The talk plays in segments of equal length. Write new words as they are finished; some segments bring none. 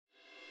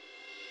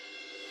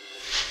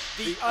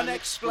The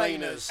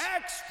Unexplainers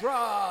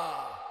Extra!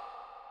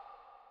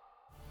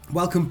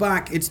 Welcome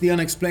back. It's the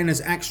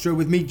Unexplainers Extra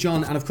with me,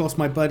 John, and of course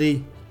my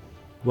buddy.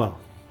 Well,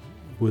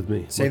 with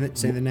me. Say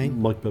the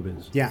name. Mike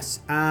Bubbins. Yes,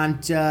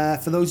 and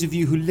for those of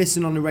you who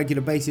listen on a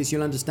regular basis,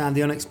 you'll understand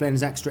the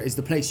Unexplainers Extra is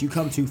the place you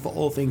come to for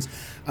all things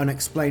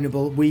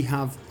unexplainable. We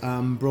have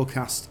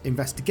broadcast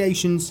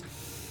investigations,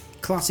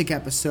 classic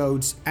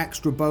episodes,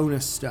 extra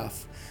bonus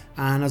stuff,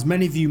 and as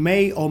many of you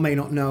may or may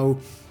not know,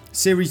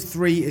 Series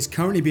 3 is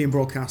currently being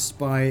broadcast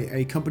by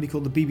a company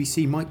called the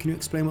BBC. Mike, can you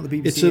explain what the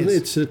BBC is?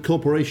 It's a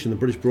corporation, the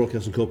British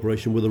Broadcasting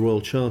Corporation, with a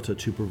royal charter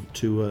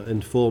to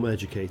inform,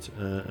 educate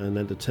and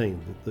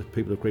entertain the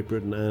people of Great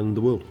Britain and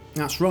the world.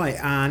 That's right,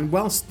 and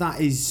whilst that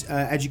is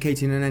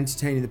educating and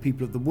entertaining the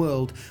people of the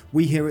world,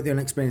 we here at the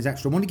Unexplainers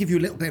Extra want to give you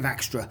a little bit of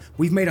extra.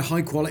 We've made a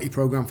high quality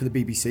programme for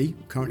the BBC,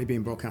 currently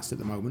being broadcast at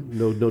the moment.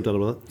 No doubt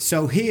about that.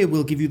 So here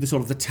we'll give you the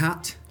sort of the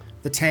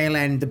tail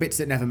end, the bits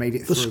that never made it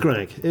through. The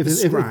scrag.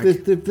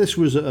 If this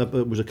was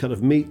a cut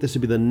of meat, this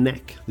would be the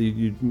neck that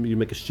you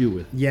make a stew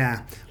with.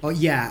 Yeah. Oh,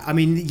 yeah. I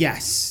mean,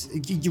 yes.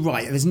 You're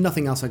right. There's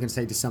nothing else I can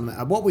say to sum that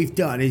up. What we've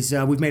done is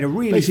we've made a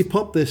really... Basically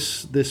pop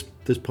this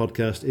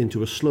podcast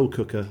into a slow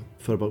cooker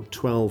for about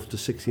 12 to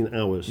 16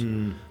 hours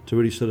to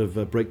really sort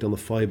of break down the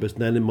fibres,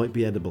 and then it might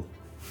be edible.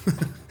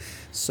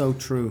 So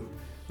true.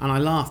 And I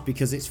laugh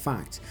because it's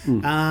fact.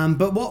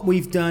 But what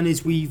we've done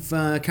is we've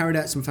carried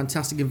out some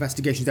fantastic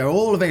investigations. They're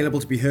all available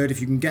to be heard.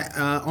 If you can get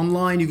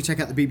online, you can check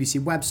out the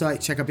BBC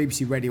website, check out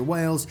BBC Radio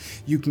Wales.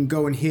 You can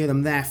go and hear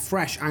them there,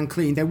 fresh and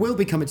clean. They will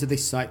be coming to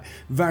this site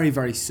very,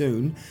 very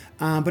soon.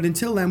 But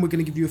until then, we're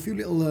going to give you a few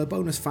little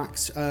bonus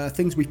facts,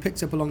 things we've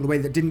picked up along the way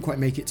that didn't quite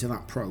make it to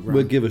that programme.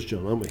 We're givers,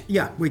 John, aren't we?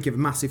 Yeah, we're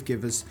massive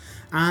givers.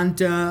 And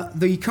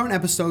the current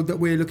episode that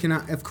we're looking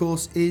at, of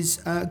course,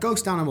 is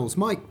ghost animals.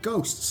 Mike,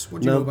 ghosts,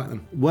 what do you know about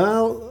them?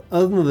 Well,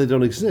 other than they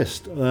don't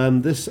exist,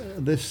 this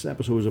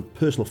episode was a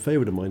personal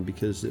favourite of mine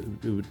because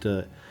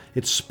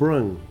it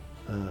sprung,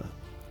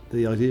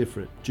 the idea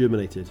for it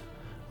germinated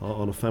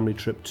on a family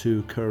trip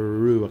to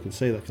Carraroo. I can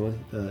say that,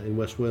 can I? In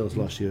West Wales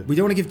last year. We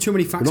don't want to give too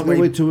many facts We're not going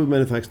to wait too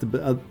many facts,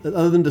 but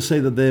other than to say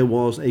that there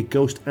was a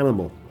ghost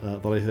animal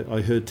that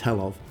I heard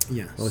tell of.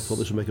 Yes. And I thought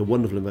this would make a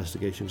wonderful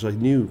investigation because I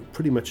knew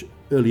pretty much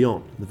early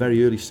on, the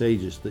very early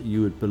stages, that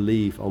you would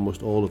believe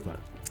almost all of that.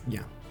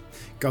 Yeah.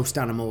 Ghost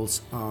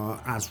animals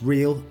are as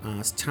real,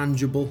 as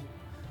tangible,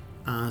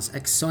 as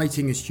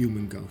exciting as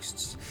human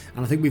ghosts.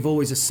 And I think we've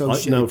always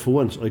associated... Now, for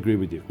once, I agree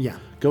with you. Yeah.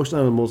 Ghost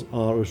animals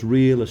are as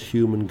real as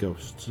human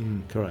ghosts.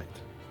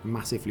 Correct.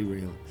 Massively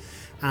real.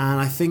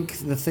 And I think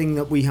the thing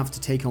that we have to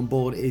take on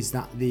board is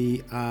that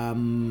the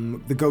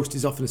ghost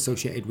is often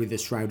associated with a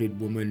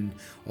shrouded woman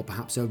or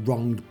perhaps a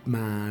wronged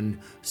man,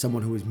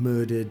 someone who was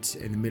murdered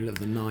in the middle of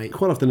the night.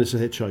 Quite often it's a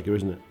hitchhiker,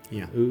 isn't it?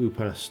 Yeah. Who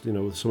passed,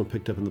 with someone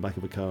picked up in the back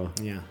of a car.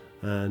 Yeah.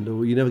 And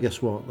you never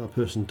guess what? That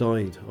person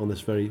died on this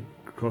very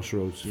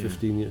crossroads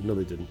 15 years... No,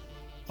 they didn't.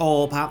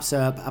 Or perhaps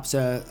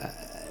the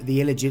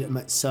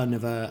illegitimate son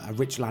of a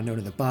rich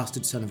landowner, the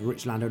bastard son of a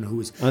rich landowner who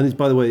was... And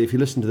by the way, if you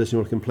listen to this and you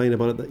want to complain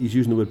about it, that he's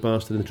using the word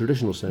bastard in the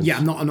traditional sense. Yeah,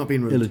 I'm not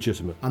being rude.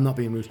 Illegitimate. I'm not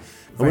being rude.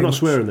 And we're not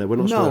swearing there. We're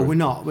not swearing.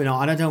 No, we're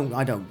not. And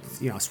I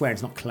don't.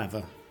 Swearing's not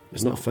clever.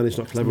 It's not funny. It's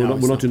not clever. No,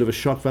 we're not doing it for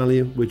shock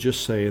value. We're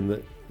just saying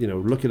that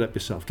look it up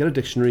yourself. Get a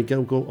dictionary.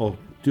 Go or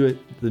do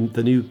it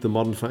the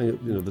modern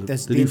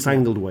the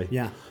newfangled way.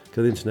 Yeah. Go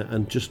to the internet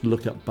and just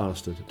look up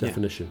bastard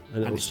definition,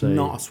 and it'll it's say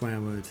not a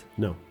swear word.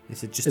 No,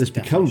 it's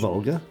become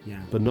vulgar. Yeah.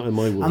 But not in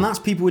my world. And that's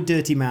people with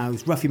dirty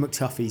mouths, Ruffy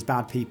McTuffies,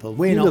 bad people.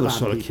 We're not the bad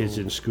sort people. of kids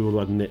in school who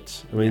had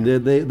nits. I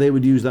mean, they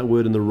would use that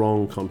word in the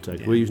wrong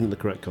context. Yeah. We're using it in the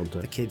correct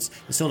context.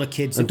 The sort of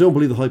kids. And don't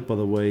believe the hype, by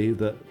the way,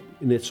 that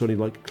nits only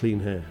like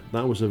clean hair.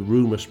 That was a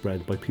rumour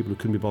spread by people who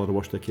couldn't be bothered to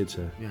wash their kids'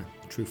 hair. Yeah,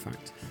 true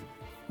fact.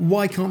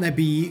 Why can't there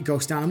be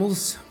ghost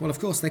animals? Well, of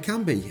course there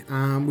can be.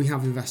 We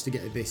have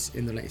investigated this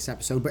in the latest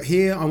episode. But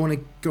here I want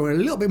to go a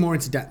little bit more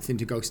into depth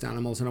into ghost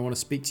animals, and I want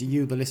to speak to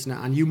you, the listener,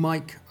 and you,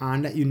 Mike,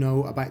 and let you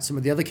know about some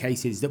of the other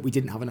cases that we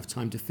didn't have enough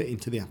time to fit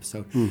into the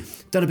episode.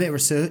 Done a bit of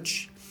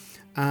research,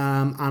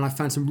 and I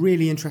found some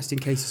really interesting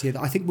cases here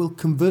that I think will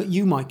convert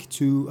you, Mike,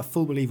 to a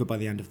full believer by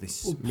the end of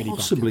this mini podcast.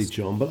 Possibly,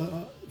 John.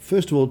 But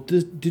first of all,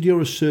 did your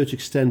research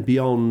extend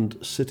beyond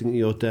sitting at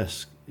your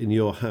desk in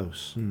your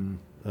house?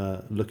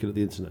 Looking at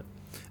the internet.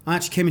 I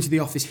actually came into the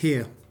office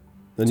here.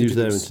 And used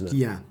their internet?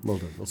 Yeah. Well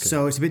done. Okay.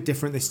 So it's a bit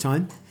different this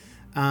time.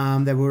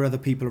 There were other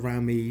people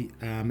around me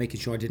making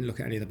sure I didn't look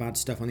at any of the bad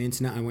stuff on the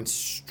internet. I went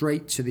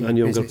straight to the... And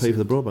you haven't got to pay for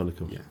the broadband, of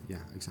course. Yeah,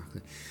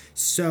 exactly.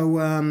 So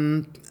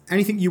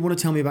anything you want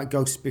to tell me about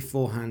ghosts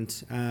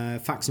beforehand?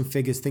 Facts and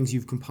figures, things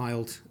you've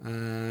compiled,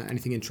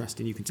 anything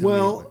interesting you can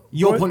tell me?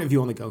 Your point of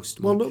view on the ghost.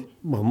 Well,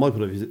 my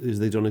point of view is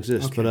they don't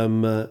exist. Okay.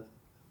 But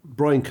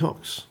Brian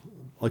Cox...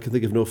 I can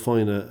think of no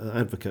finer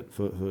advocate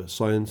for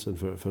science and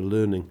for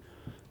learning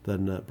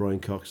than Brian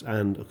Cox.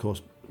 And, of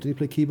course, did he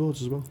play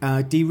keyboards as well?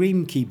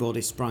 D-Ream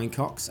keyboardist Brian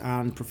Cox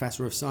and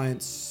Professor of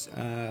Science,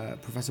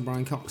 Professor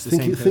Brian Cox,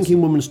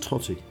 Thinking Woman's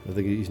Totty, I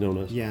think he's known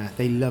as. Yeah,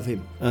 they love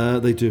him.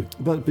 They do.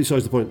 But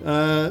besides the point,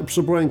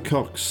 so Brian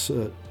Cox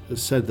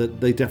said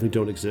that they definitely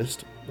don't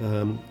exist.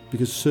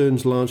 because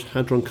CERN's Large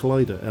Hadron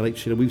Collider,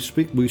 LHC,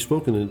 we've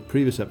spoken in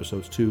previous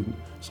episodes to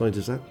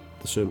scientists at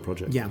the CERN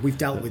project. Yeah, we've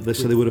dealt with... They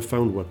said they would have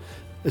found one.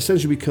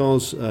 Essentially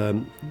because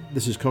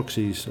this is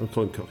Coxey's, I'll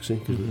call him Coxey,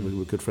 because we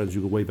were good friends,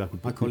 you go way back.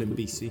 I call him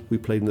BC. We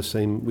played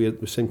in we had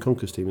the same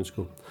Conkers team in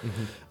school.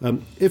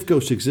 If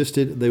ghosts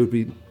existed, they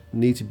would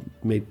need to be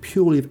made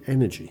purely of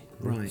energy.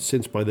 Right.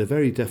 Since by their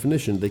very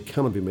definition, they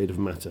cannot be made of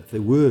matter. If they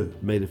were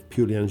made of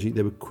purely energy,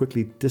 they would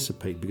quickly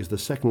dissipate because the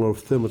second law of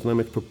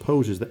thermodynamics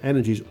proposes that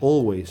energy is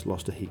always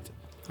lost to heat.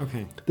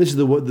 Okay. This is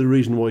the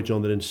reason why,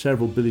 John, that in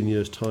several billion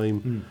years'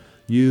 time,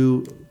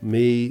 you,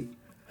 me,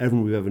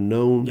 everyone we've ever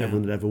known,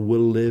 everyone that ever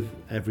will live,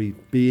 every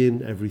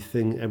being,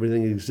 everything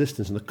in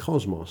existence in the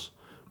cosmos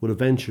will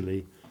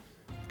eventually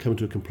come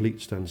to a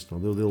complete standstill.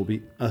 There will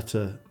be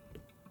utter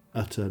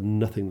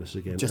nothingness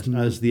again,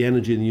 as the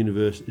energy in the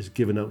universe is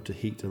given out to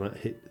heat, and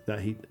that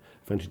heat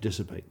eventually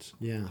dissipates.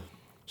 Yeah.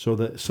 So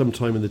that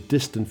sometime in the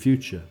distant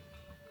future,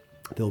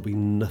 there'll be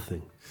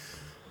nothing.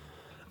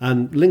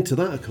 And linked to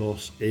that, of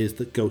course, is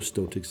that ghosts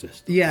don't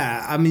exist.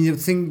 Yeah, I mean, the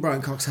thing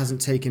Brian Cox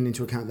hasn't taken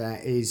into account there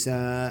is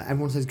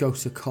everyone says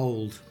ghosts are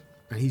cold,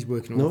 and he's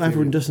working on... No,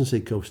 everyone doesn't say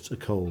ghosts are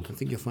cold. I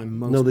think you'll find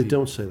most No, they people...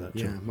 don't say that,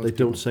 John. Yeah, they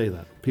don't say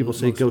that. People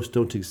say ghosts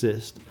don't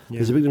exist. Yeah.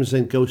 There's a big difference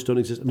saying ghosts don't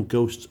exist and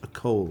ghosts are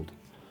cold.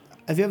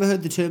 Have you ever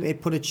heard the term,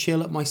 it put a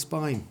chill at my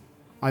spine?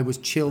 I was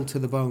chilled to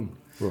the bone.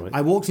 Right.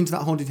 I walked into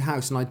that haunted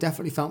house and I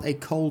definitely felt a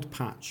cold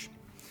patch.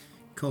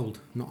 Cold,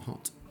 not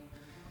hot.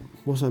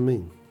 What does that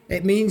mean?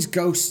 It means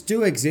ghosts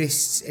do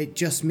exist. It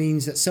just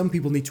means that some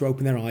people need to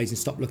open their eyes and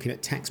stop looking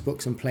at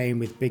textbooks and playing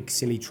with big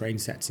silly train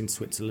sets in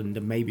Switzerland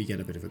and maybe get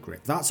a bit of a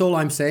grip. That's all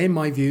I'm saying,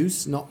 my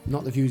views, not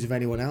the views of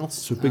anyone else.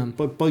 So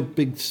by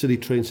big silly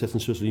train sets in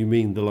Switzerland, you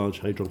mean the Large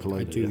Hadron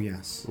Collider? I do,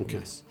 yes. Okay.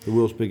 Yes. The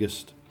world's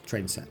biggest...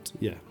 Train set.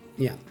 Yeah.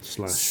 Yeah.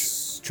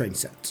 Slash. Train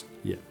set.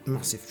 Yeah.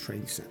 Massive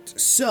train set.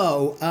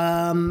 So,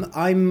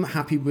 I'm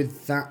happy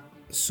with that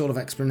sort of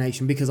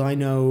explanation because I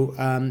know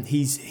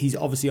he's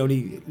obviously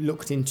only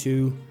looked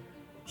into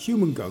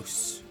human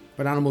ghosts,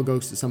 but animal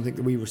ghosts are something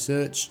that we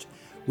researched.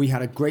 We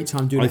had a great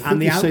time doing it,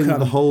 and the outcome... saying that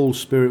the whole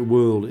spirit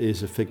world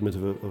is a figment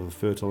of a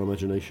fertile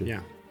imagination.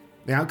 Yeah,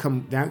 the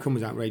outcome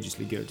was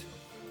outrageously good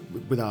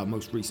with our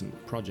most recent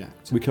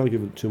project. We can't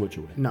give it too much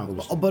away. No,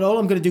 but all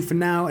I'm going to do for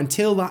now,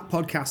 until that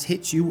podcast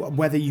hits you,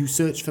 whether you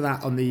search for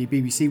that on the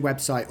BBC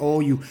website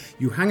or you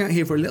hang out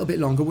here for a little bit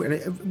longer,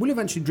 we'll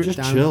eventually drip down.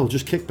 Just chill,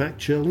 just kick back,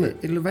 chill, isn't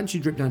it? It'll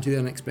eventually drip down to the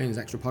Unexplainers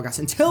Extra podcast.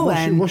 Until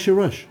what's your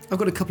rush? I've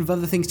got a couple of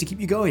other things to keep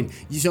you going.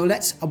 So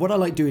what I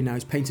like doing now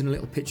is painting a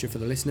little picture for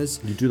the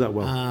listeners. You do that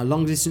well.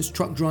 Long distance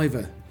truck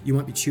driver. You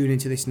might be tuning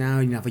into this now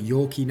and you have a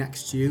Yorkie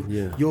next to you.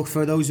 Yeah.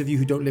 For those of you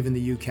who don't live in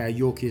the UK, a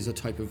Yorkie is a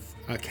type of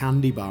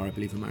candy bar, I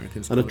believe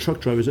Americans call it. And a truck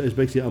driver is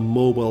basically a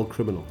mobile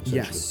criminal, essentially.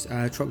 Yes,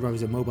 a truck driver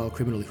is a mobile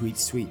criminal who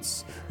eats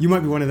sweets. You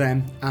might be one of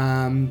them,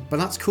 but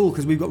that's cool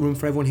because we've got room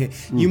for everyone here.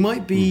 You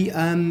might be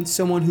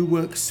someone who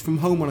works from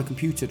home on a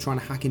computer trying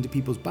to hack into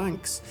people's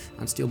banks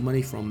and steal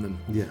money from them.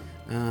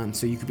 Yeah.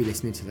 So you could be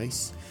listening to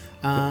this.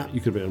 You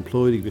could be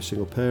unemployed, you could be a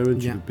single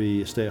parent, you could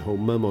be a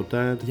stay-at-home mum or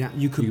dad. Yeah,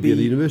 you could be a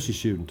university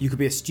student. You could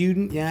be a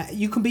student,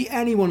 you can be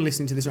anyone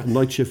listening to this.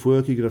 Night shift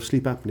work, you could have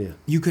sleep apnea.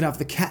 You could have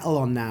the kettle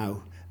on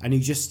now, and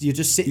you just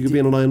sit... You could be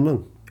in an iron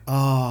lung.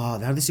 Oh,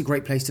 now this is a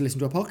great place to listen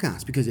to a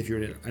podcast, because if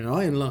you're in an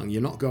iron lung, you're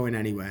not going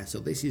anywhere, so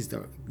this is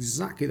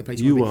exactly the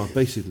place you are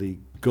basically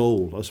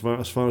gold, as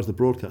far as the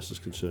broadcast is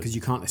concerned. Because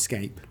you can't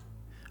escape.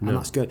 And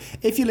that's good.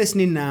 If you're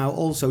listening now,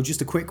 also,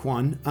 just a quick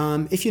one.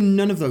 If you're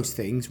none of those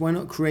things, why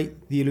not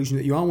create the illusion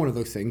that you are one of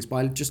those things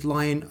by just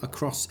lying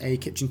across a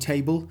kitchen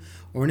table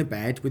or in a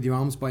bed with your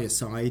arms by your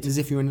side as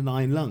if you're in an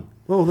iron lung.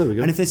 Oh, there we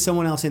go. And if there's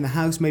someone else in the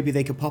house, maybe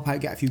they could pop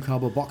out, get a few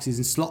cardboard boxes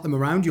and slot them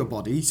around your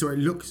body so it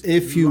looks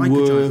if you like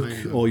work, a giant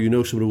iron lung. Or you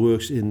know someone who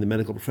works in the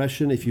medical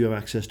profession, if you have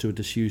access to a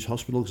disused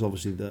hospital, because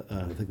obviously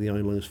I think the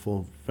iron lung has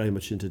fallen very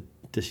much into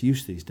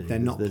disuse these days. They're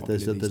not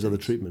There's other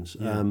treatments.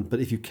 Yeah. But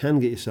if you can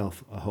get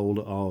yourself a hold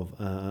of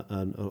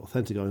an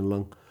authentic iron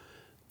lung,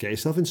 get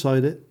yourself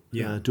inside it,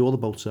 do all the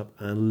bolts up,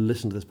 and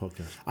listen to this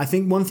podcast. I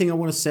think one thing I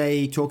want to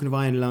say, talking of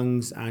iron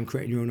lungs and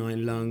creating your own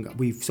iron lung,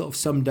 we've sort of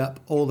summed up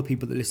all the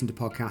people that listen to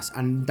podcasts,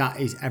 and that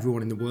is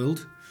everyone in the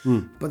world.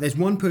 But there's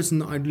one person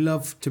that I'd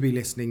love to be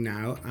listening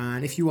now,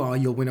 and if you are,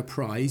 you'll win a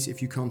prize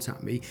if you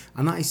contact me,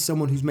 and that is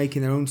someone who's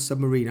making their own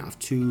submarine out of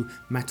 2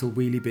 metal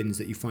wheelie bins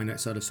that you find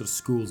outside of sort of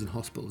schools and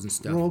hospitals and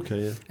stuff. Oh,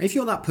 okay, yeah. If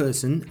you're that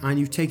person and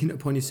you've taken it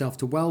upon yourself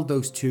to weld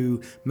those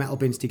 2 metal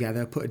bins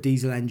together, put a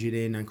diesel engine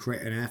in and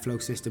create an airflow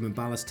system and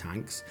ballast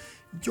tanks,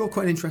 you're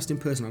quite an interesting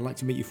person. I'd like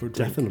to meet you for a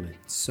drink. Definitely.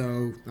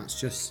 So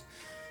that's just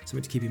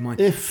something to keep in mind.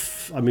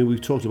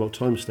 We've talked about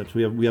time steps.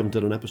 We haven't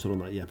done an episode on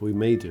that yet, but we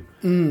may do.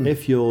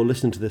 If you're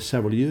listening to this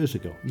several years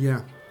ago,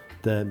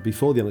 then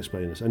before the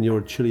Unexplainers, and you're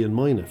a Chilean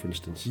miner, for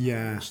instance,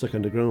 stuck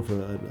underground for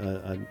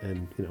a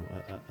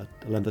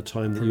length of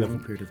time that you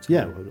have, period of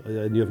time.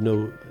 and you have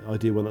no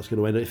idea when that's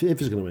going to end, if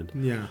it's going to end.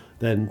 Yeah.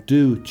 Then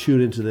do tune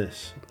into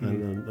this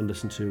and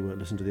listen to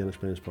the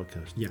Unexplainers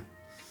podcast. Yeah.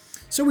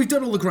 So we've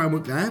done all the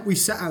groundwork there. We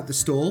set out the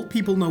stall.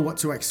 People know what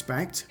to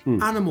expect.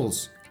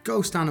 Animals.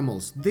 Ghost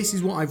animals. This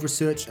is what I've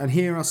researched, and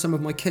here are some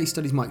of my case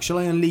studies, Mike. Shall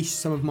I unleash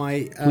some of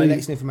my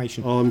latest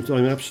information? Oh,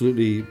 I'm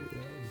absolutely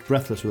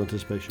breathless with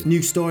anticipation.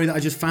 New story that I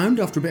just found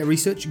after a bit of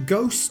research.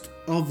 Ghost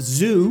of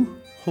Zoo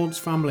haunts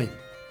family.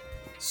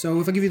 So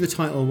if I give you the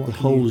title, what The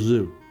whole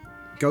zoo.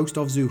 Ghost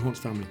of Zoo haunts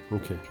family.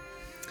 Okay.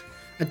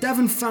 A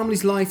Devon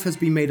family's life has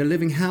been made a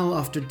living hell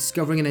after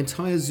discovering an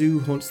entire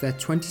zoo haunts their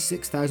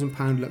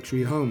 £26,000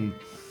 luxury home.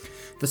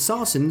 The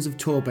Sarsons of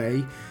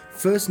Torbay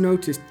first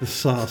noticed... The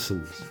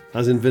Sarsons.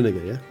 As in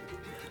vinegar, yeah?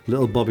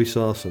 Little Bobby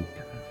Sarson.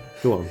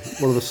 Go on.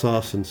 What are the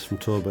Sarsons from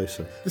Torbay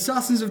say? The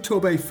Sarsons of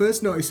Torbay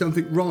first noticed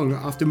something wrong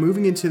after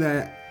moving into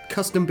their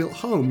custom-built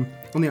home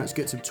on the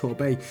outskirts of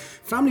Torbay.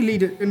 Family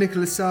leader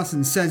Nicholas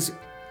Sarson says,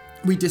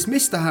 "We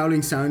dismissed the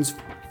howling sounds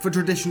for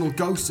traditional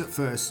ghosts at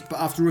first, but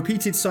after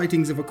repeated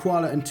sightings of a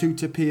koala and two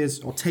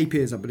tapirs, or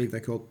tapirs I believe they're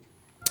called,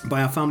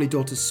 by our family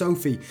daughter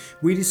Sophie,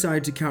 we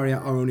decided to carry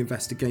out our own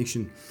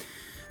investigation."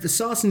 The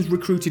Sarsons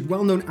recruited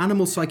well-known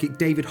animal psychic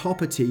David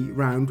Hopperty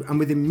round, and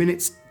within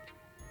minutes...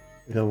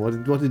 Yeah,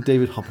 what did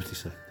David Hopperty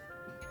say?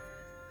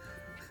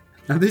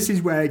 Now this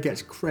is where it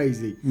gets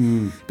crazy.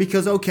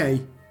 Because,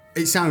 okay,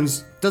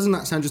 doesn't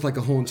that sound just like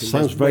a haunting?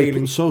 Sounds There's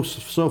very, so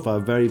far,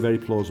 very, very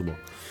plausible.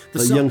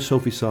 The young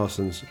Sophie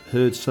Sarsons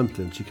heard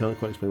something, she can't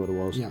quite explain what it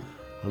was,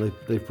 and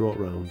they've brought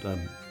round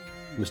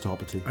Mr.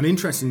 Hopperty. And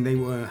interesting, they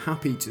were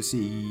happy to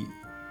see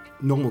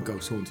normal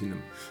ghosts haunting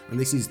them. And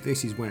this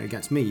is where it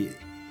gets me.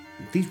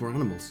 These were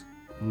animals.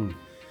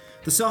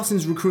 The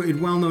Sarsons recruited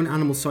well-known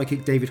animal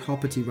psychic David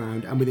Hopperty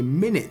round, and within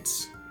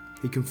minutes,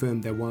 he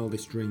confirmed their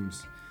wildest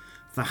dreams.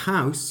 The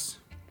house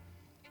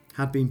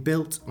had been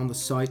built on the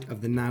site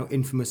of the now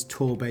infamous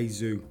Torbay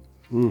Zoo,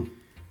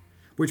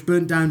 which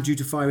burnt down due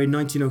to fire in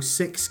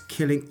 1906,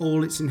 killing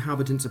all its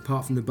inhabitants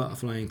apart from the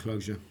butterfly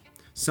enclosure.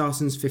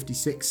 Sarsons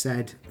 56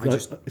 said,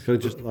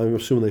 I'm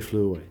assuming they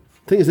flew away.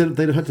 The thing is that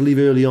they'd had to leave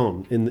early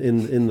on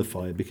in the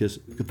fire because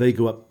they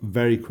go up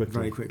very quickly.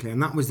 Very quickly.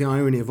 And that was the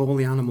irony of all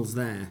the animals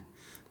there.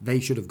 They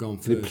should have gone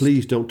first.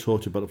 Please don't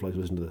torture butterflies.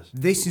 Listen to this.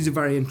 This is a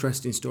very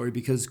interesting story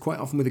because quite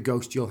often with a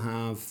ghost you'll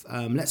have,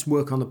 let's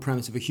work on the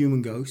premise of a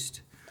human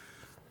ghost,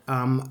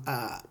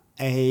 a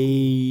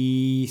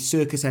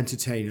circus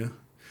entertainer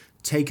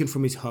taken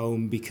from his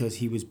home because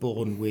he was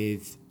born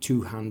with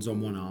two hands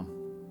on one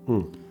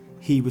arm.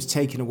 He was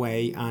taken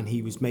away and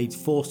he was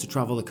forced to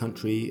travel the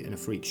country in a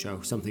freak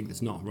show, something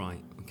that's not right.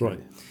 Okay?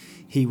 Right.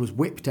 He was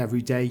whipped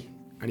every day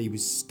and he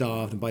was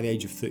starved, and by the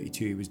age of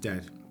 32 he was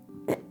dead.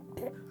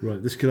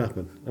 Right, this could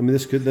happen. I mean,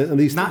 that could have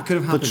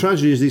happened. The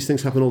tragedy is these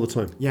things happen all the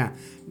time. Yeah.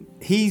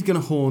 He's going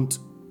to haunt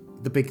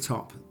the big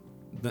top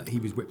that he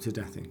was whipped to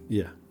death in.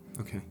 Yeah.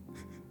 Okay.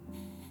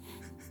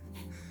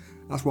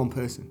 That's one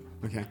person.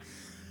 Okay.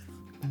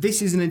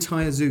 This is an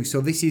entire zoo, so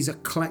this is a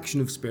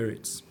collection of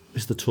spirits.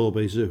 It's the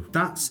Torbay Zoo.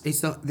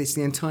 It's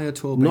the entire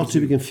Torbay Not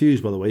Zoo. to be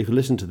confused, by the way. If you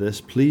listen to this,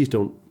 please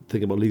don't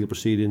think about legal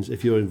proceedings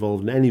if you're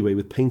involved in any way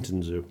with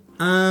Paignton Zoo.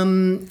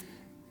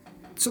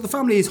 So the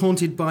family is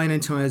haunted by an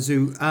entire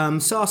zoo.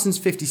 Sarsons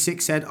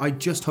 56 said, "I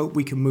just hope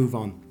we can move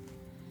on."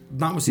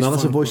 That was his Now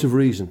that's a voice of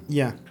reason.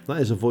 Yeah.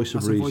 That is a voice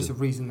of reason. That's a voice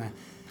of reason there.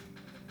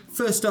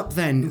 First up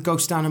then,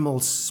 ghost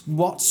animals.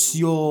 What's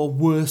your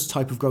worst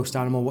type of ghost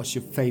animal? What's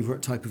your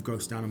favourite type of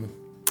ghost animal?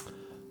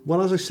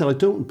 Well, as I said, I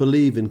don't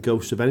believe in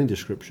ghosts of any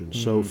description.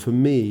 So for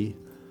me,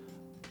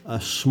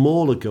 a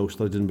smaller ghost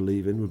that I didn't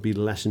believe in would be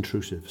less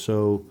intrusive.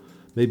 So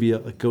maybe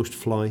a ghost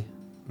fly.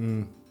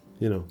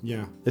 You know.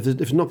 Yeah. If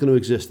it's not going to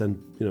exist,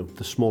 then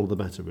the smaller the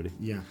better, really.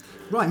 Yeah.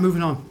 Right,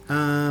 moving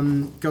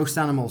on. Ghost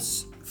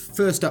animals.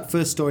 First up,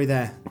 first story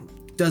there.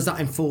 Does that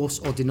enforce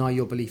or deny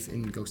your belief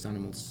in ghost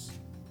animals?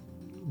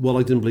 Well,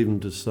 I didn't believe them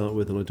to start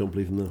with, and I don't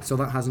believe them now. So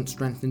that hasn't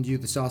strengthened you,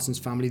 the Sarsons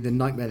family, the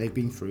nightmare they've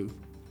been through.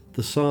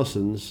 The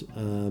Sarsons,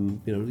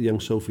 young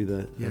Sophie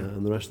there,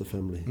 and the rest of the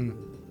family.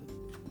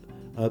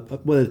 Well,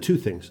 there are two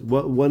things.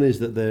 One is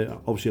that they're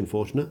obviously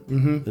unfortunate,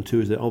 and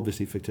two is they're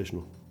obviously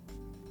fictional.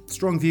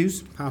 Strong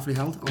views, powerfully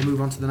held. I'll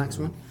move on to the next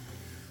one.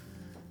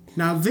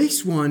 Now,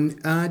 this one,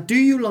 do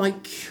you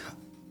like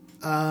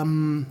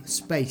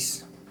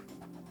space?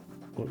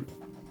 What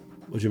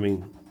do you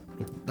mean?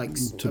 Like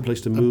to a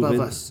place to move above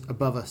in?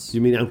 Above us.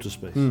 You mean outer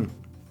space?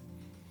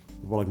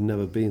 Well, I've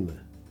never been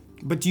there.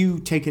 But do you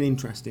take an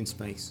interest in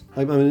space?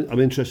 I'm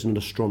interested in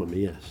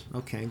astronomy, yes.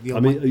 Okay.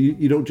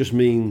 You don't just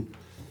mean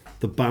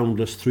the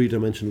boundless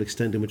three-dimensional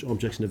extent in which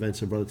objects and events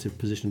have relative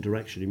position and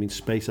direction. You mean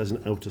space as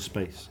an outer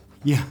space?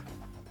 Yeah.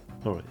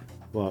 All right.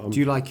 Well, do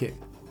you like it?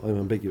 I'm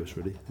ambiguous,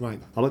 really.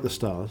 Right. I like the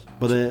stars,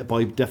 but they're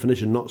by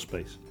definition not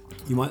space.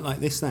 You might like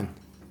this then.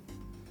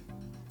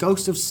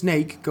 Ghost of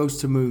Snake goes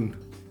to moon.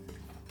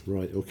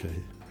 Right, okay.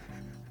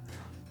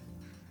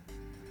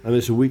 I mean,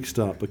 it's a weak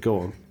start, but go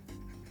on.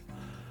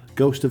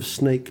 Ghost of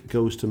Snake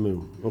goes to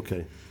moon.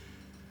 Okay.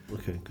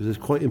 Because it's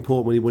quite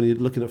important when you're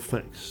looking at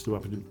facts to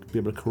be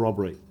able to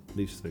corroborate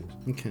these things.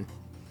 Okay.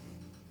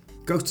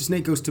 Ghost of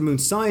Snake goes to moon.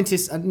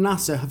 Scientists at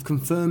NASA have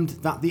confirmed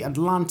that the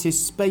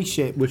Atlantis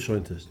spaceship... Which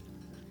scientist?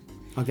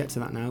 I'll get to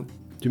that now. Do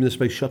you mean the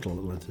space shuttle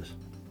Atlantis?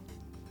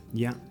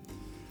 Yeah.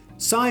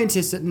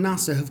 Scientists at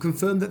NASA have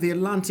confirmed that the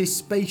Atlantis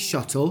space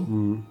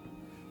shuttle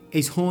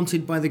is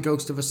haunted by the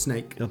ghost of a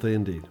snake. Are they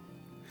indeed?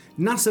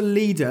 NASA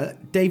leader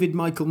David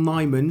Michael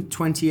Nyman,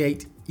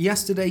 28,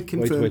 yesterday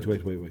confirmed...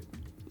 Wait.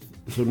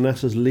 So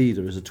NASA's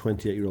leader is a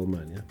 28-year-old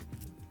man, yeah?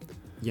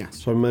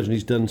 Yes. So I imagine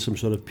he's done some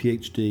sort of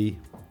PhD.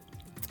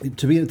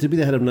 To be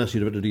the head of NASA,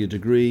 you'd have to do a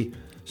degree,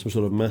 some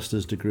sort of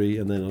master's degree,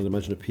 and then I'd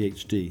imagine a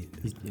PhD.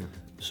 Yeah.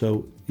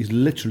 So he's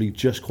literally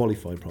just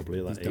qualified probably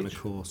at that He's done a age.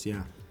 course,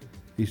 yeah.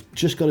 He's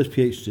just got his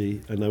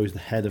PhD, and now he's the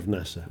head of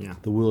NASA, Yeah.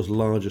 the world's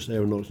largest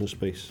aeronautics and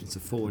space It's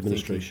a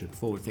administration,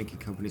 forward-thinking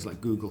companies like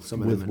Google,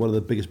 some of with them. one of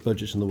the biggest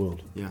budgets in the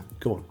world. Yeah.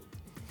 Go on.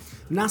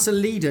 NASA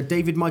leader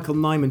David Michael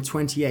Nyman,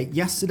 28,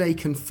 yesterday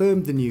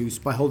confirmed the news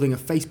by holding a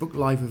Facebook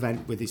Live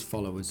event with his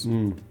followers.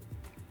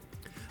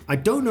 I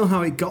don't know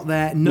how it got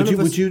there.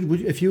 Would you,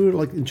 if you were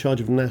like in charge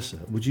of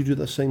NASA, would you do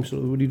that same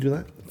sort of? Would you do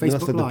that? Facebook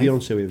that's like Live. the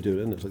Beyonce way of doing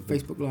it, isn't it? It's like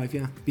Facebook Live,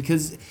 yeah.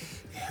 Because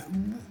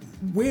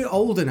we're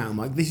older now,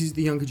 Mike. This is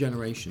the younger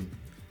generation.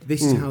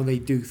 This is how they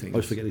do things. I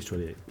always forget he's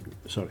 28.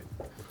 Sorry.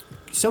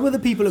 Some of the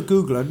people at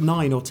Google are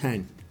 9 or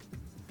 10.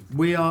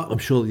 We are. I'm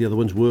sure the other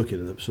one's working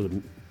and sort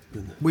of.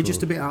 We're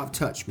just a bit out of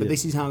touch, but Yeah.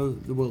 this is how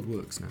the world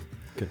works now.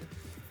 Okay.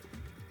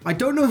 I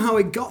don't know how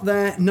it got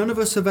there. None of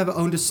us have ever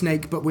owned a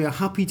snake, but we are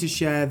happy to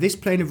share this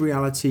plane of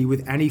reality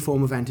with any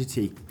form of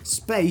entity.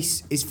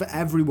 Space is for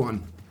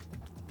everyone.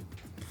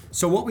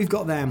 So what we've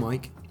got there,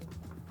 Mike,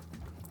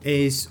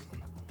 is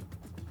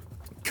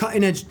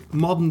cutting edge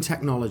modern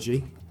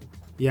technology.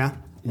 Yeah,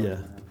 Yeah.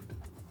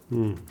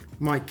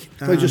 Mike.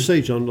 Can I just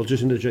say, John, I'll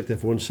just interject there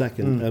for 1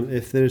 second.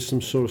 If there is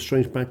some sort of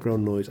strange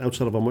background noise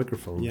outside of our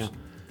microphones, Yeah.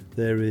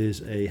 there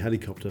is a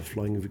helicopter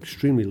flying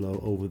extremely low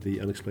over the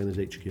Unexplainers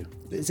HQ.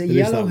 It's a It is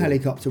yellow that one.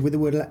 helicopter with the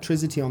word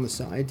electricity on the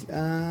side. The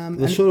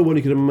And, sort of one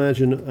you could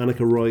imagine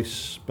Annika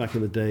Rice back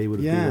in the day would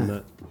have Yeah. been in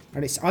that.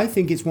 and I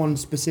think it's one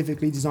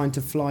specifically designed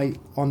to fly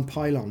on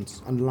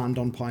pylons and land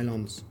on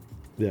pylons.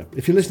 Yeah.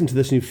 If you're listening to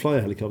this and you fly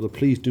a helicopter,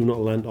 please do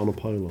not land on a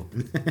pylon.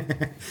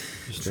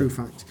 True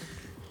fact.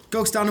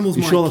 Ghost animals,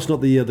 You Mike. sure that's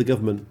not the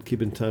government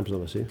keeping tabs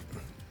on us here?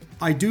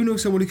 I do know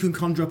someone who can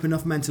conjure up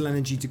enough mental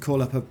energy to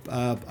call up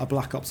a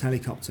Black Ops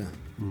helicopter.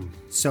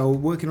 So,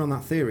 working on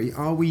that theory,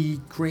 are we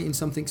creating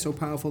something so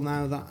powerful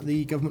now that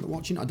the government are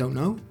watching? I don't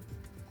know.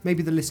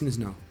 Maybe the listeners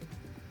know.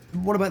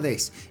 What about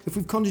this? If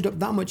we've conjured up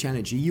that much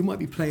energy, you might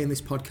be playing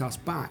this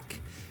podcast back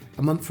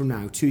a month from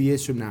now, 2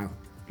 years from now.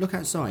 Look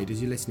outside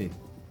as you're listening.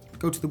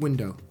 Go to the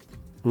window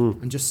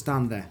and just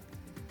stand there.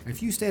 And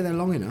if you stay there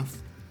long enough,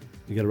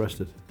 You get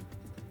arrested.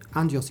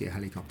 and you'll see a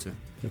helicopter.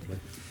 Fair play.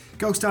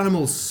 Ghost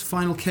animals,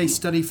 final case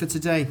study for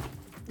today.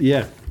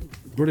 Yeah.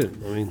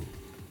 Brilliant. I mean,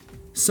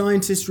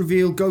 Scientists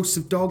reveal ghosts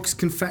of dogs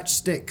can fetch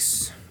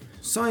sticks.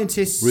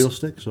 Scientists... real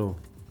sticks or?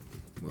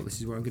 Well, this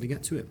is where I'm going to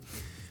get to it.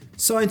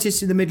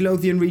 Scientists in the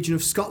Midlothian region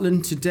of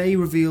Scotland today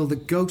reveal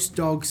that ghost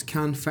dogs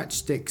can fetch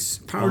sticks.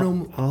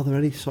 Paranormal... Are there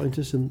any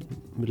scientists in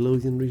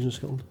Midlothian region of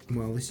Scotland?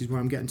 Well, this is where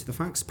I'm getting to the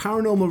facts.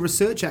 Paranormal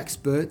research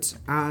expert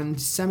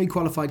and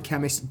semi-qualified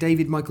chemist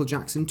David Michael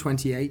Jackson,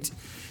 28,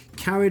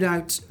 carried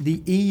out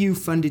the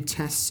EU-funded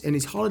tests in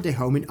his holiday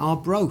home in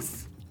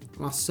Arbroath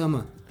last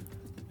summer.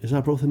 Is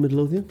Arbroath in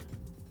Midlothian?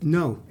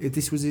 No,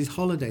 this was his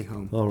holiday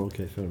home. Oh,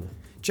 okay, fair enough.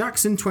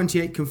 Jackson,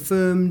 28,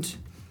 confirmed...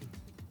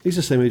 He's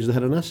the same age as the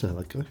head of NASA,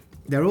 that guy.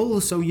 They're all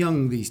so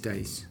young these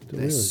days. They're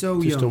realise. so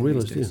Just young don't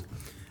realise, these do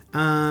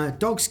you? days.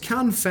 Dogs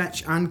can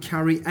fetch and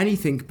carry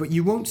anything, but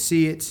you won't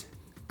see it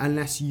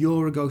unless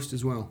you're a ghost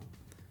as well.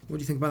 What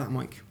do you think about that,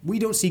 Mike? We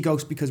don't see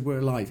ghosts because we're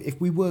alive. If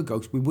we were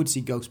ghosts, we would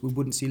see ghosts. We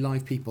wouldn't see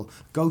live people.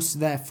 Ghosts,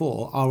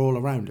 therefore, are all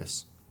around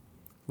us.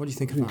 What do you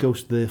think of that?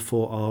 Ghosts,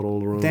 therefore, are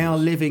all around They are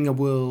us. living a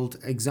world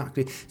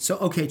exactly. So,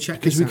 okay, check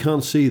Because this we out.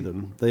 can't see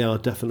them, they are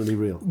definitely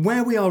real.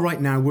 Where we are right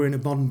now, we're in a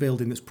modern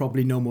building that's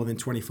probably no more than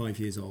 25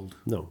 years old.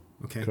 No.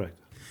 Okay. Correct.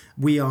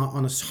 We are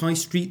on a high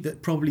street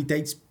that probably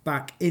dates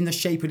back in the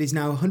shape it is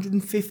now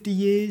 150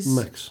 years?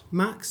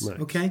 Max.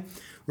 Okay.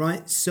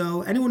 Right.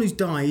 So anyone who's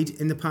died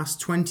in the past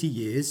 20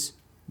 years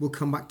will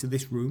come back to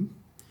this room.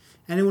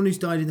 Anyone who's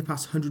died in the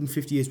past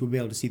 150 years will be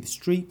able to see the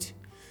street.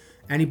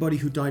 Anybody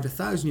who died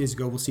 1,000 years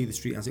ago will see the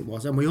street as it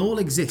was. And we all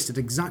exist at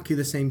exactly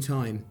the same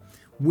time.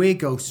 We're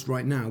ghosts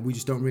right now. We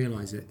just don't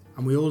realise it.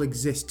 And we all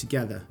exist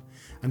together.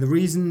 And the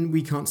reason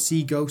we can't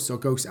see ghosts or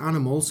ghost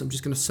animals, I'm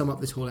just going to sum up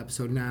this whole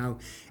episode now,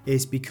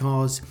 is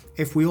because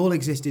if we all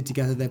existed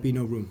together, there'd be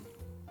no room.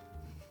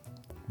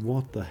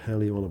 What the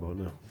hell are you on about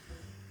now?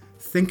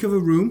 Think of a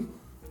room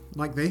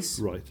like this.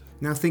 Right.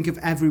 Now think of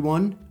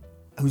everyone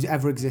who's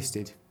ever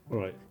existed.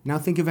 Right. Now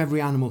think of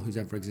every animal who's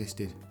ever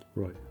existed.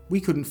 Right. We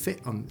couldn't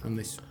fit on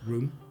this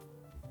room.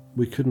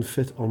 We couldn't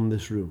fit on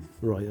this room.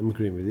 Right, I'm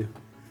agreeing with you.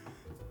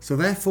 So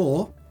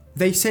therefore,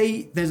 they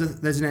say there's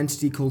an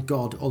entity called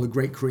God or the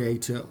great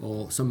creator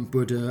or some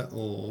Buddha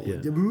or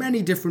there are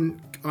many different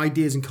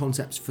ideas and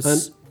concepts for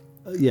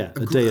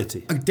a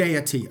deity. A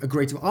deity, a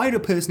greater. I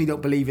personally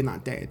don't believe in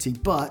that deity,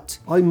 but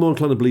I'm more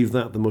inclined to believe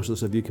that than most of the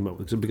stuff you come up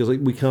with because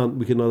we can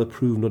neither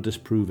prove nor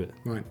disprove it.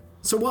 right.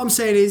 So what I'm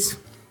saying is,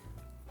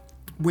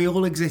 we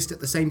all exist at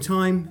the same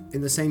time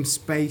in the same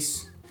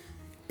space.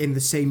 in the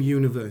same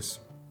universe.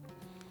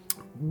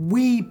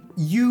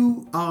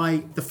 You,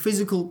 I, the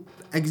physical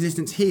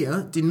existence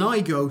here,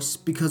 deny ghosts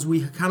because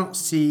we cannot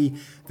see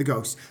the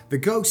ghosts. The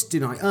ghosts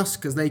deny us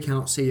because they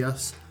cannot see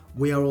us.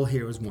 We are all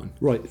here as one.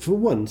 Right. For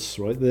once,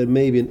 right, there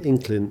may be an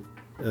inkling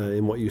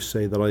in what you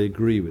say that I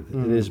agree with,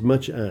 in as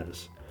much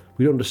as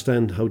we don't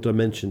understand how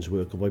dimensions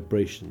work or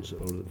vibrations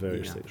or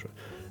various things,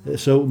 right?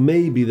 So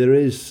maybe there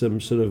is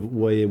some sort of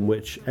way in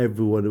which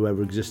everyone who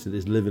ever existed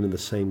is living in the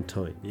same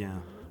time. Yeah.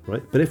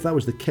 Right? But if that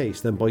was the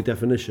case, then by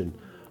definition,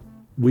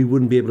 we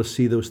wouldn't be able to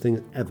see those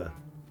things ever.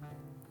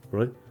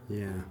 Right?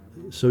 Yeah.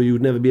 So you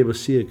would never be able to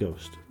see a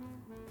ghost.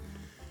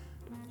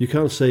 You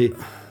can't say,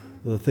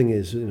 well, the thing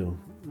is,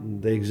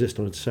 they exist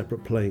on a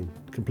separate plane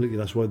completely.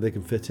 That's why they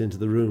can fit into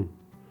the room.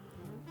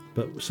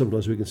 But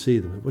sometimes we can see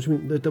them. What do you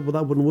mean? Well,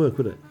 that wouldn't work,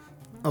 would it?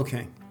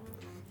 Okay.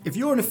 If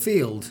you're in a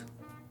field,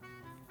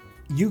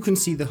 you can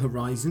see the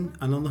horizon,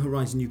 and on the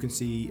horizon you can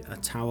see a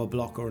tower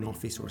block or an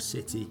office or a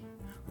city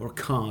or a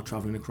car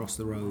travelling across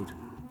the road.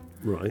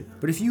 Right.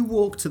 But if you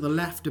walk to the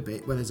left a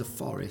bit where there's a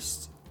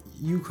forest,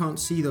 you can't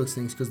see those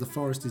things because the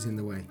forest is in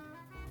the way.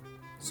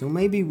 So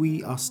maybe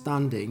we are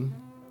standing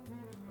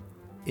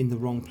in the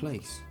wrong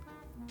place.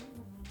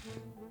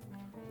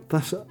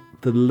 That's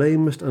the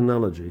lamest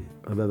analogy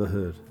I've ever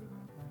heard.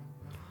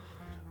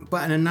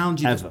 But an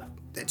analogy Ever.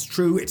 that's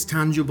true, it's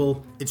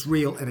tangible, it's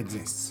real, it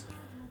exists.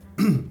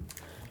 Right,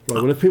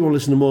 well, if people want to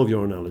listen to more of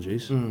your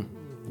analogies,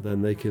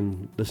 then they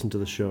can listen to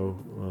the show.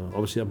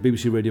 Obviously, on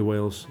BBC Radio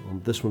Wales.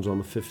 This one's on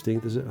the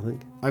 15th, is it, I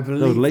think? I believe.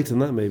 No, later than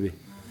that, maybe.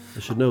 I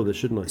should know this,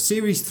 shouldn't I?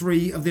 Series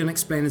 3 of The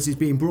Unexplainers is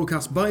being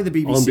broadcast by the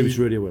BBC. On BBC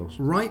Radio Wales.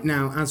 Right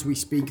now, as we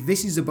speak.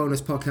 This is a bonus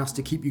podcast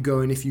to keep you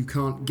going if you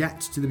can't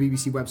get to the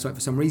BBC website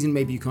for some reason.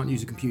 Maybe you can't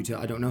use a computer,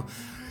 I don't know.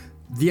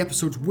 The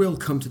episodes will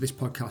come to this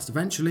podcast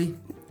eventually.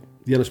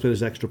 The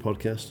Unexplainers Extra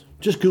podcast.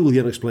 Just Google The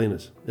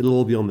Unexplainers. It'll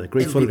all be on there.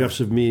 Great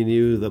photographs of me and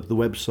you, the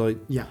website.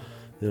 Yeah.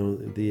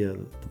 The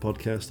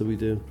podcast that we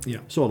do. Yeah.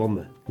 It's all on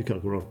there. You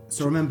can't go wrong.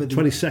 So remember...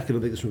 22nd, I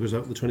think this one goes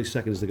out. The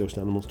 22nd is the Ghost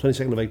Animals.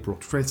 22nd of April.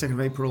 22nd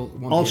of April.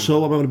 1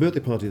 Also, I'm having a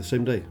birthday party the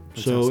same day.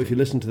 Fantastic. So if you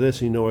listen to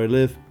this and you know where I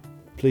live,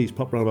 please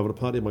pop round. I'm having a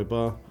party at my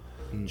bar.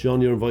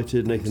 John, you're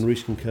invited. Nathan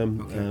Rees can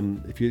come.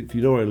 Okay. If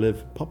you know where I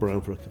live, pop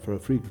around for a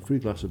free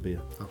glass of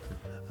beer. Okay.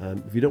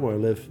 If you don't know where I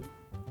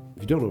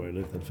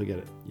live, then forget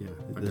it. Yeah.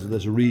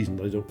 There's a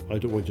reason. I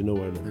don't want you to know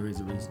where I live. There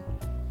is a reason.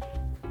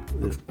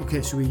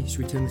 Okay, should we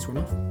turn this one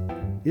off?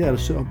 Yeah,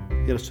 let's turn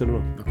it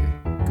on. Okay.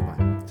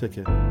 Goodbye. Take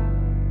care.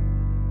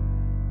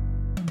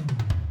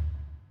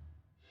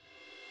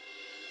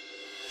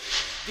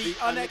 The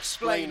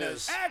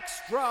Unexplainers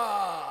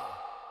Extra!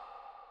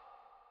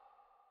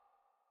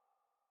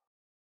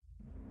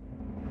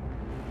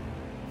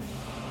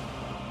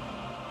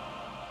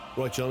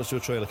 Right, John, let's do a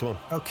trailer. Come on.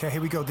 Okay,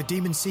 here we go. The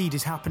Demon Seed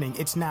is happening.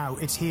 It's now.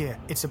 It's here.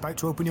 It's about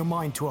to open your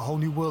mind to a whole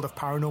new world of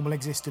paranormal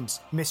existence,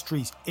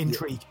 mysteries,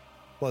 intrigue.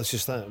 Well, it's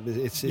just that.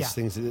 It's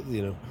things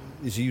that,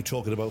 is you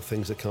talking about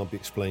things that can't be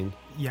explained.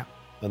 Yeah.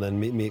 And then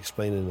me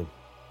explaining them.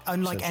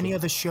 Unlike any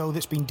other show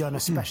that's been done,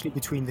 especially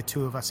between the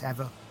two of us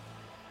ever.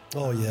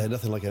 Oh, yeah,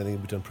 nothing like anything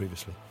we've done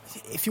previously.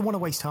 If you want to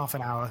waste half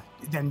an hour,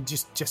 then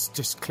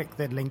just click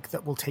the link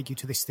that will take you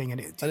to this thing. And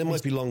it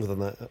might be longer than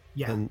that.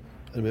 Yeah. And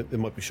it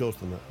might be shorter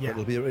than that. Yeah.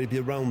 But it'll be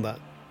around that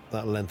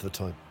length of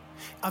time.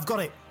 I've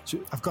got it.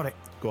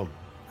 Go on.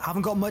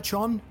 Haven't got much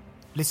on.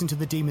 Listen to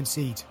the Demon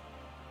Seed.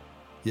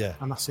 Yeah.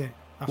 And that's it.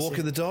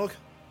 Walking the dog.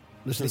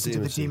 Listen to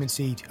the Demon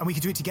Seed. And we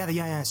can do it together.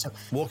 Yeah. So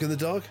walking the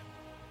dog.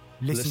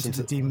 Listen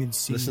to the Demon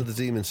Seed. Listen to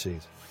the Demon Seed.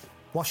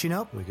 Washing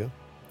up. There we go.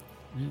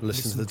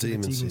 Listen to the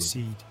Demon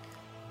Seed.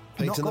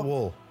 Painting the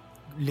wall.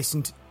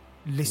 Listen to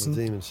the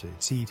Demon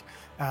Seed.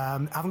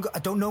 I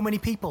don't know many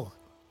people.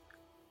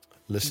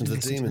 Listen to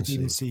the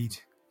Demon Seed.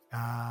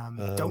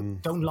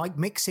 Don't like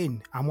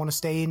mixing. I want to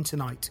stay in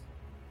tonight.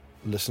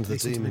 Listen to the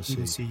Demon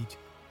Seed.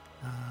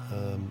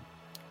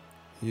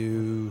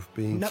 You've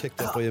been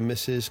kicked out by your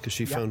missus because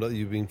she found out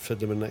you've been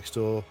fiddling with next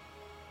door.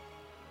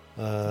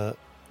 You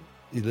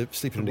live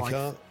sleeping in your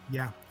car.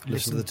 Yeah.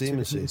 Listen to the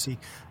Demon Seed.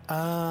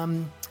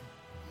 Had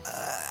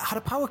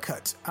a power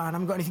cut and I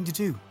haven't got anything to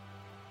do.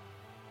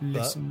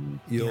 Listen.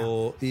 But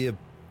your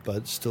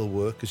earbuds still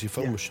work because your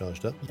phone was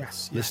charged up.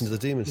 Yes. Listen to the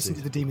Demon Seed. Listen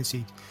to the Demon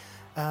Seed.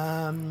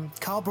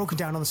 Car broken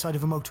down on the side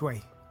of a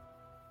motorway.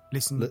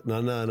 Listen.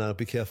 No.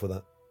 Be careful with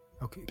that.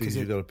 Okay. Because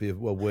you've got to be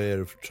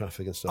aware of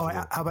traffic and stuff.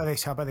 Oh, how about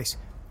this?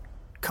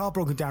 Car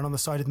broken down on the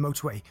side of the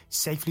motorway.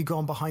 Safely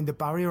gone behind the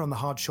barrier on the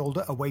hard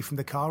shoulder, away from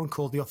the car, and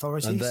called the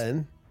authorities. And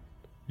then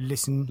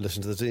listen to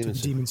the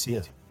Demon Seed.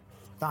 Yeah.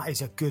 That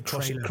is a good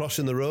trailer.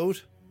 Crossing the road.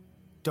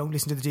 Don't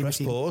listen to the Demon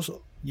Seed. Press pause.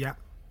 Yeah.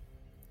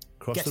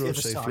 Cross the road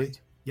safely. Side.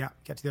 Yeah.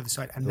 Get to the other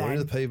side, and go then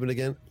into the pavement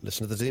again.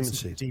 Listen to the Demon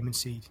Seed. Demon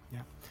Seed.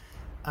 Yeah.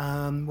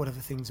 What other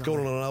things?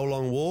 Going on an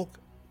hour-long walk.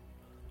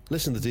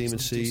 Listen to the Demon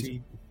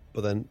Seed.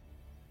 But then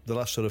the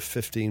last sort of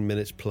 15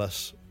 minutes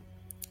plus.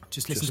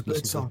 Just listen to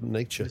bird song.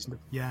 Nature. Listen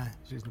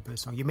to bird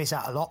song. You miss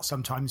out a lot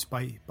sometimes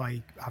by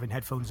having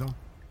headphones on.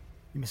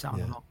 You miss out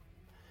on a lot.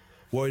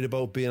 Worried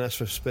about being asked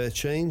for spare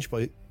change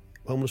by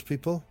homeless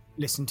people?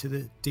 Listen to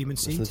the Demon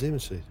Seed. Listen to the Demon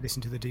Seed.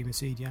 Listen to the Demon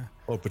Seed, yeah.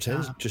 Or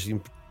pretend,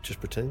 just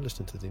pretend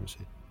listening to the Demon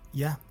Seed.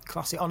 Yeah,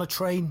 classic. On a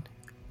train,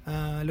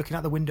 looking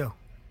out the window.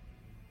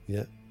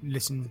 Yeah.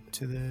 Listen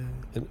to the...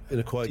 In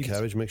a quiet Demon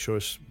carriage, make sure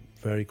it's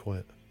very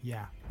quiet.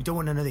 Yeah. You don't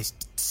want none of this...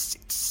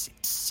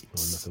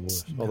 Oh, nothing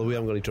worse. Although we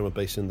haven't got any drum and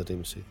bass in the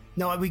Demon Seed.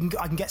 No, I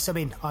can get some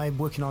in. I'm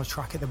working on a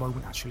track at the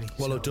moment, actually.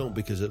 Well, so, I don't,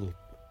 because it'll...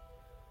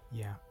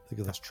 Yeah,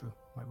 Think of that's that. true.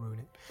 Might ruin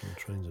it.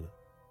 Trains in it.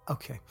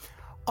 Okay.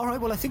 All right,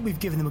 well, I think we've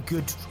given them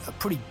a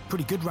pretty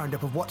good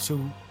roundup of how to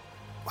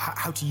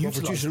Well, utilise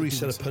producer the Reese said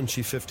Demon a Seed.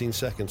 punchy 15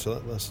 seconds, so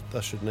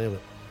that should nail it.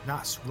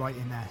 That's right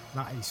in there.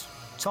 That is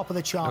top of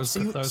the charts.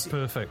 That was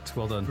perfect.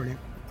 Well done.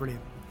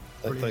 Brilliant.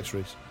 Thanks,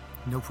 Reese.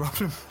 No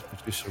problem.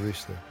 Producer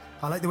Reese there.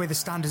 I like the way the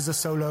standards are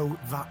so low.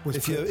 That was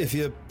If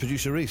you're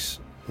producer Reese,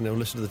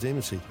 listen to the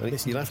Demon Seed.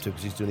 Listen You'll to have to,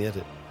 because he's doing the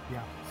edit.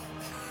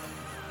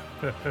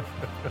 yeah.